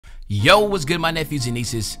Yo, what's good, my nephews and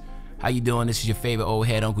nieces? How you doing? This is your favorite old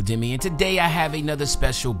head, Uncle Demi, and today I have another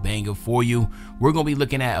special banger for you. We're going to be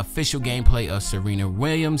looking at official gameplay of Serena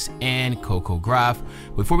Williams and Coco Gauff.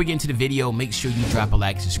 Before we get into the video, make sure you drop a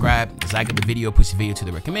like and subscribe. As I get the video, push the video to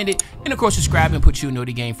the recommended, and of course subscribe and put you a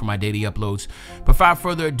noty game for my daily uploads. But without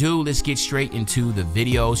further ado, let's get straight into the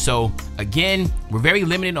video. So again, we're very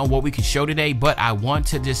limited on what we can show today, but I want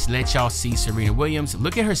to just let y'all see Serena Williams.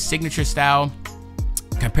 Look at her signature style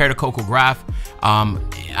compared to Coco Gauff.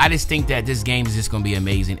 I just think that this game is just gonna be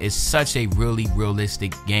amazing. It's such a really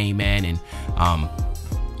realistic game, man, and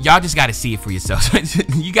y'all just gotta see it for yourself.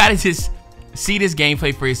 You gotta just see this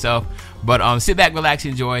gameplay for yourself. But sit back, relax,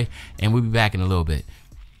 enjoy, and we'll be back in a little bit.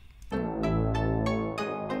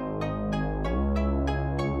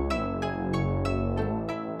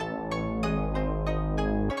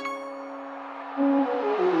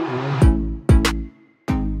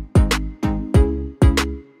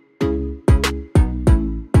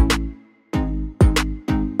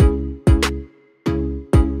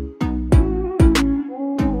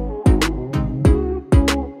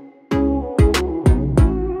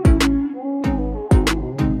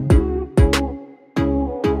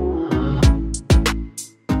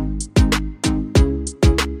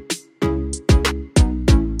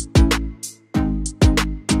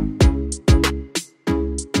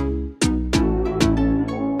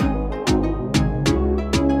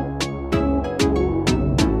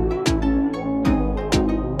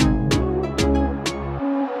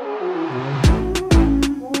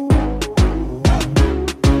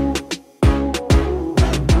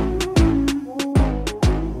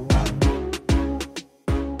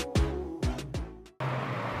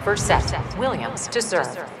 First set, Williams to serve.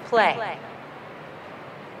 Play.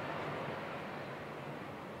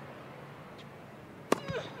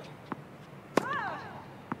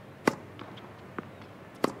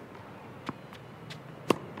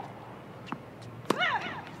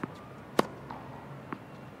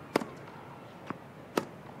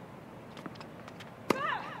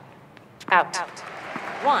 Out.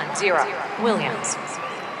 1-0, Williams.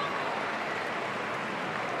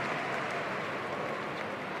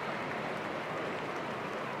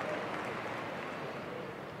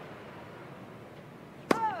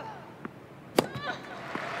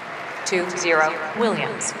 Two, 0,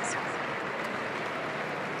 Williams.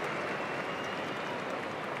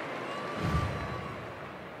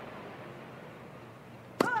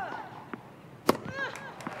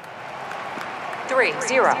 Three,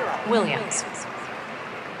 0, Williams.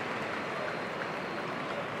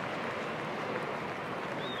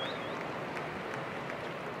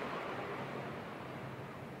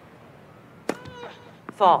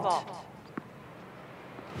 Fault.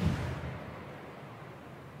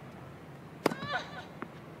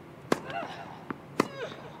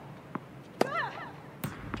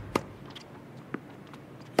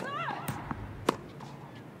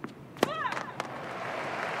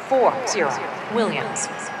 Four, 0, Williams.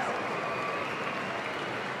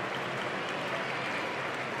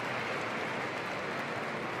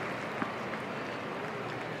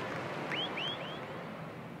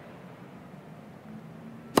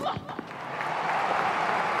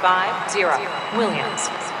 Five, 0, Williams.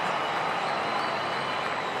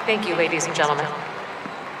 Thank you, ladies and gentlemen.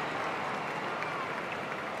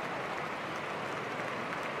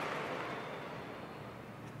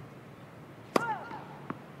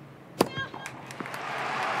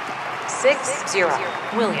 Six, 0,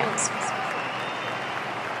 Williams.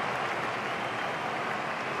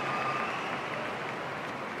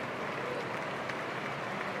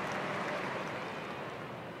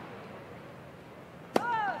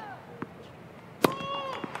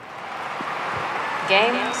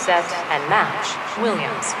 Game, set, and match.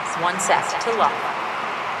 Williams, 1 set to love.